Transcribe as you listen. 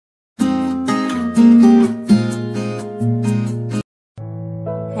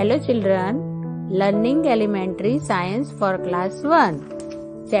Hello children, learning elementary science for class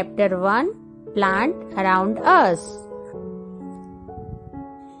 1. Chapter 1, Plant Around Us.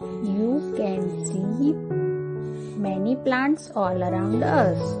 You can see many plants all around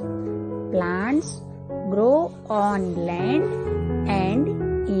us. Plants grow on land and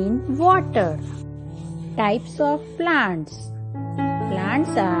in water. Types of plants.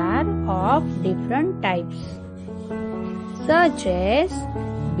 Plants are of different types, such as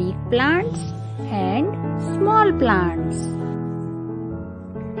big plants and small plants.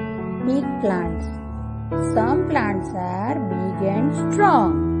 Big plants. Some plants are big and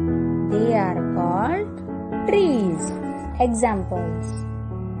strong. They are called trees. Examples: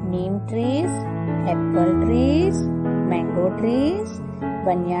 neem trees, apple trees, mango trees,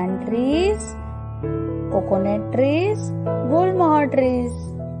 banyan trees, coconut trees, gulmohar trees.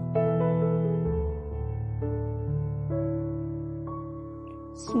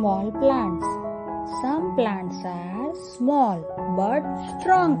 Small plants. Some plants are small but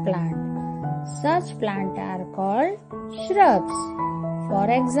strong plants. Such plants are called shrubs. For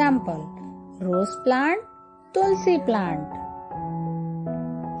example, rose plant, tulsi plant.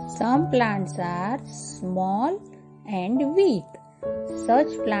 Some plants are small and weak.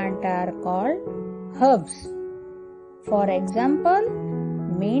 Such plants are called herbs. For example,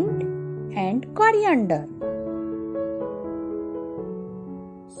 mint and coriander.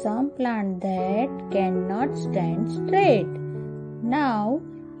 Some plants that cannot stand straight. Now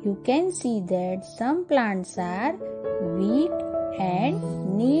you can see that some plants are weak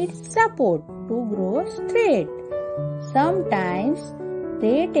and need support to grow straight. Sometimes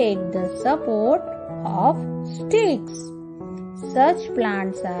they take the support of sticks. Such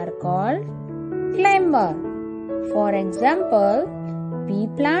plants are called climber. For example, pea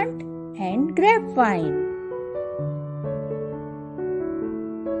plant and grapevine.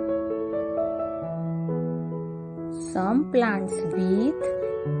 Some plants with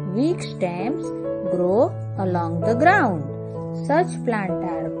weak stems grow along the ground. Such plants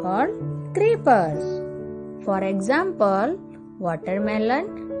are called creepers. For example, watermelon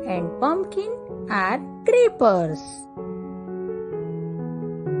and pumpkin are creepers.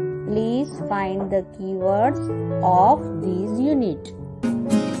 Please find the keywords of this unit.